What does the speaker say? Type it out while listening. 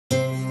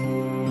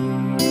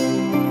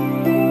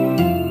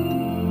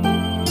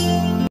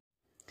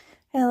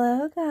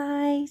Hello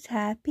guys,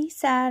 happy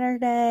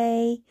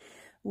Saturday.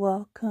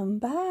 Welcome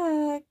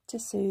back to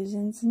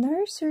Susan's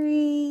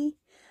Nursery.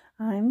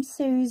 I'm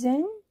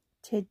Susan.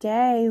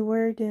 Today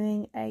we're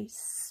doing a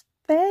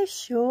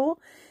special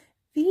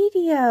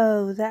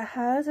video that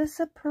has a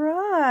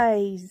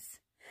surprise.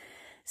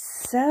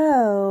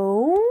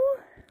 So,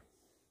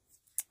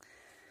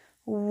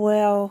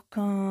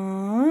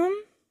 welcome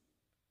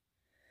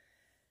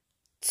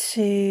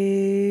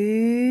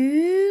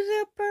to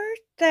the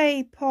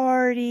birthday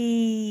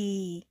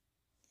party.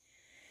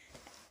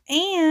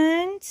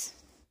 And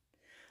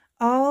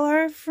all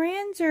our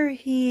friends are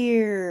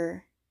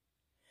here.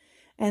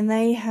 And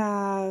they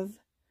have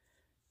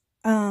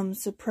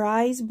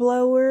surprise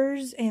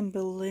blowers and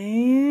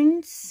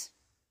balloons.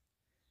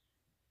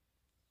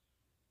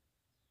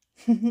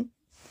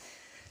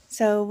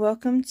 So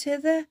welcome to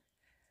the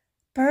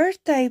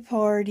birthday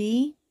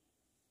party.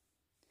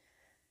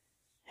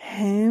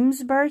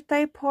 Whose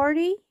birthday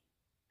party?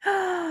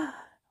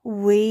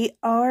 We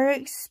are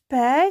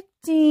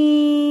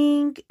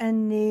expecting a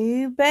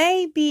new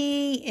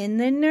baby in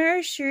the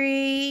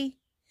nursery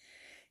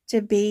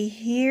to be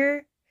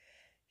here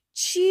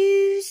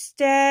Tuesday.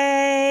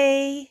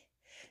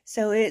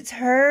 So it's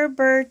her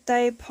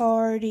birthday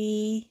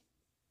party.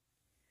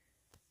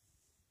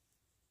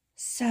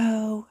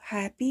 So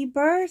happy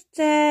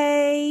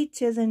birthday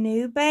to the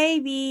new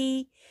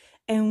baby.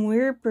 And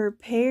we're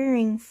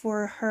preparing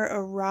for her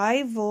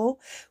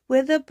arrival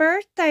with a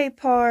birthday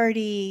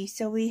party.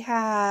 So we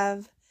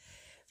have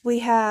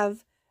Aaliyah,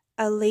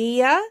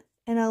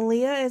 and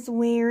Aaliyah is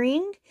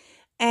wearing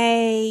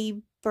a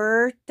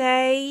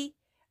birthday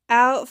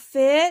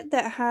outfit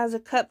that has a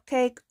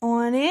cupcake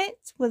on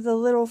it with a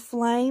little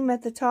flame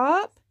at the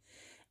top.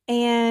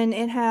 And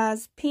it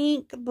has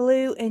pink,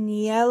 blue, and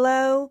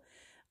yellow.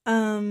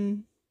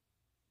 The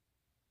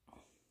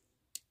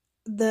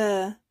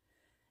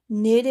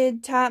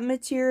knitted type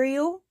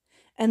material,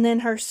 and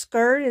then her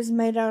skirt is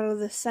made out of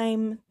the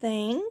same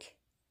thing.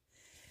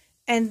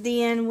 And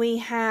then we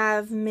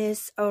have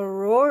Miss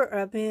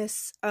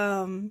Rosie,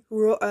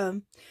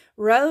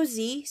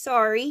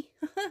 sorry,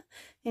 I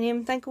didn't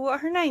even think of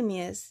what her name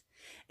is,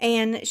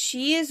 and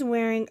she is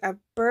wearing a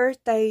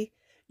birthday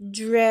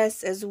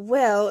dress as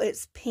well.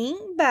 It's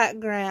pink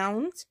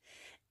background,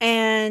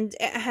 and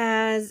it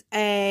has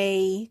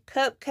a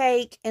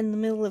cupcake in the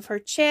middle of her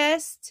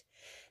chest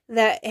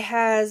that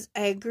has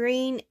a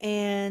green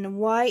and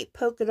white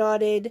polka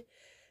dotted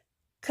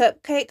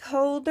cupcake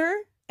holder.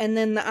 And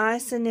then the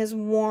icing is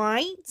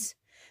white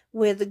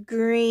with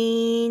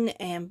green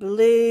and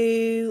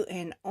blue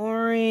and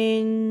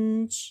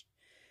orange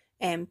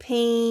and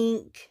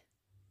pink.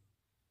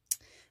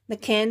 The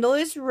candle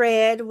is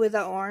red with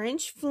an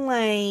orange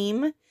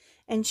flame.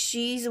 And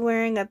she's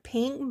wearing a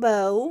pink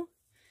bow.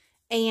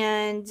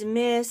 And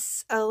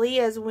Miss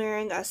Aaliyah is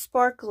wearing a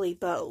sparkly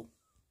bow.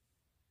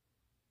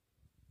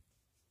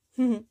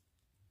 And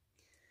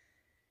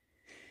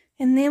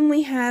then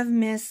we have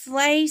Miss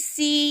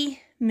Lacey.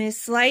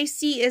 Miss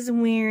Lacey is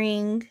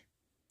wearing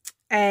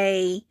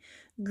a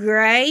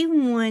gray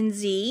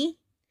onesie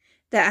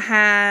that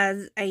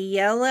has a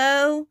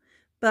yellow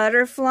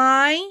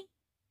butterfly,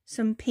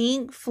 some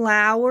pink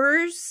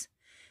flowers,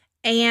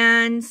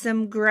 and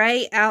some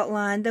gray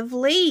outline of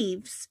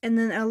leaves, and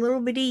then a little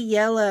bitty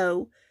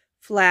yellow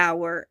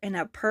flower and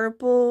a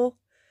purple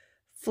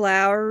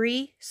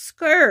flowery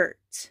skirt.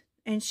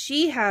 And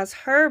she has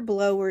her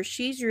blower.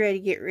 She's ready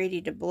to get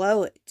ready to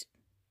blow it.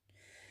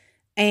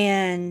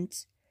 And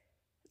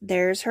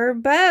there's her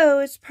bow.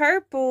 It's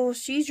purple.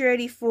 She's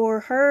ready for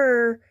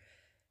her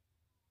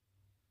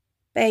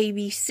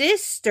baby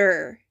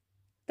sister.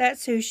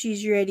 That's who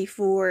she's ready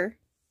for.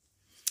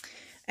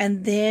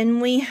 And then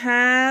we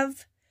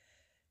have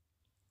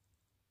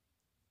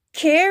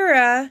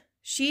Kara.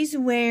 She's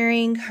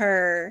wearing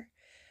her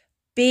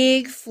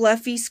big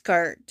fluffy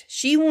skirt.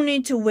 She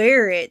wanted to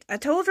wear it. I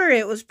told her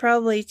it was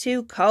probably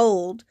too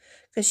cold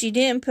because she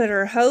didn't put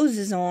her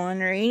hoses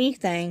on or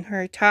anything,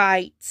 her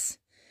tights.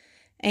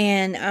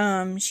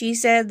 And she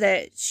said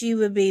that she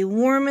would be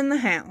warm in the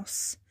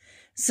house.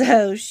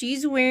 So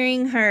she's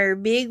wearing her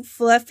big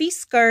fluffy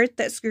skirt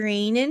that's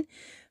green and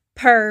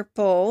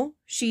purple.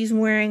 She's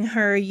wearing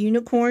her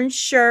unicorn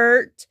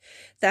shirt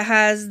that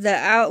has the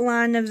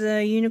outline of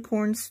the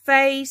unicorn's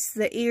face.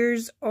 The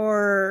ears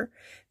are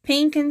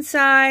pink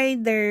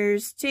inside.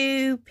 There's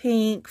two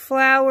pink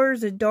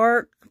flowers, a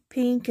dark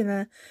pink and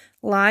a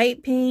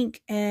light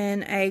pink,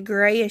 and a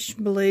grayish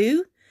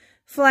blue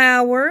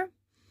flower.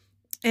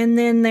 And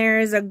then there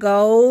is a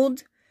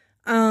gold,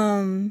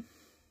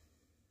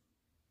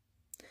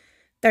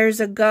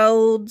 there's a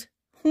gold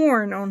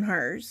horn on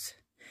hers.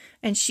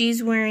 And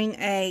she's wearing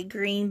a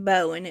green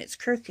bow, and it's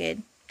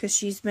crooked because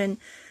she's been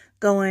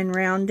going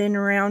round and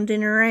around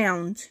and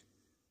around,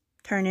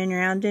 turning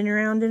round and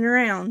around and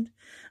around.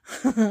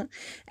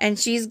 And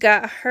she's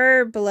got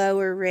her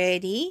blower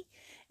ready,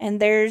 and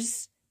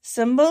there's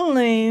some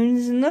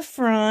balloons in the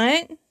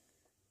front.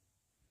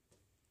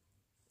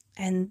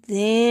 And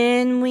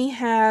then we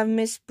have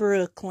Miss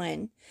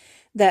Brooklyn.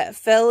 that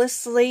fell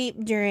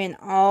asleep during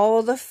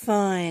all the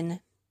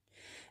fun.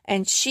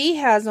 And she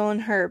has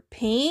on her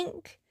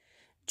pink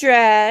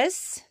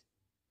dress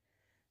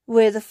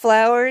with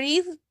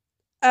flowery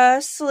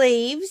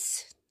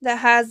sleeves that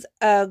has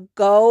a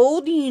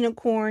gold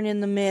unicorn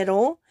in the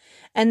middle.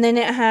 And then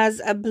it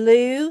has a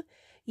blue,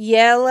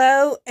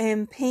 yellow,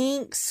 and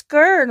pink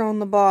skirt on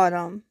the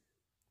bottom.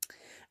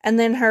 And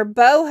then her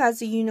bow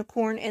has a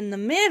unicorn in the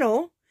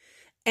middle.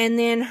 And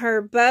then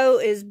her bow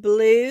is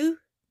blue,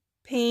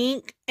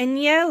 pink,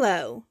 and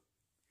yellow.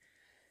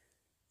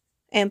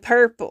 And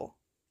purple.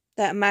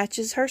 That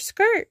matches her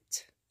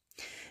skirt.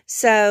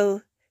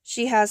 So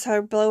she has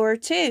her blower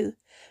too.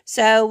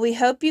 So we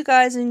hope you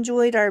guys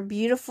enjoyed our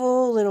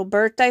beautiful little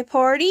birthday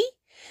party.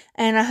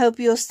 And I hope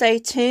you'll stay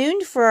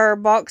tuned for our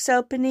box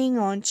opening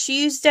on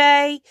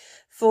Tuesday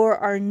for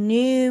our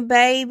new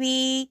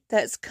baby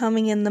that's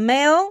coming in the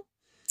mail.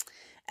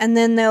 And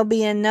then there'll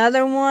be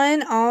another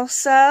one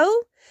also.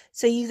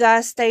 So you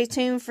guys stay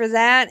tuned for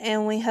that.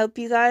 And we hope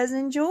you guys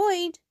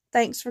enjoyed.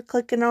 Thanks for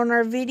clicking on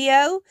our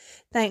video.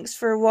 Thanks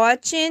for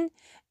watching.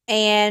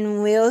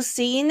 And we'll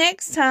see you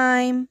next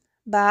time.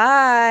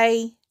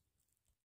 Bye.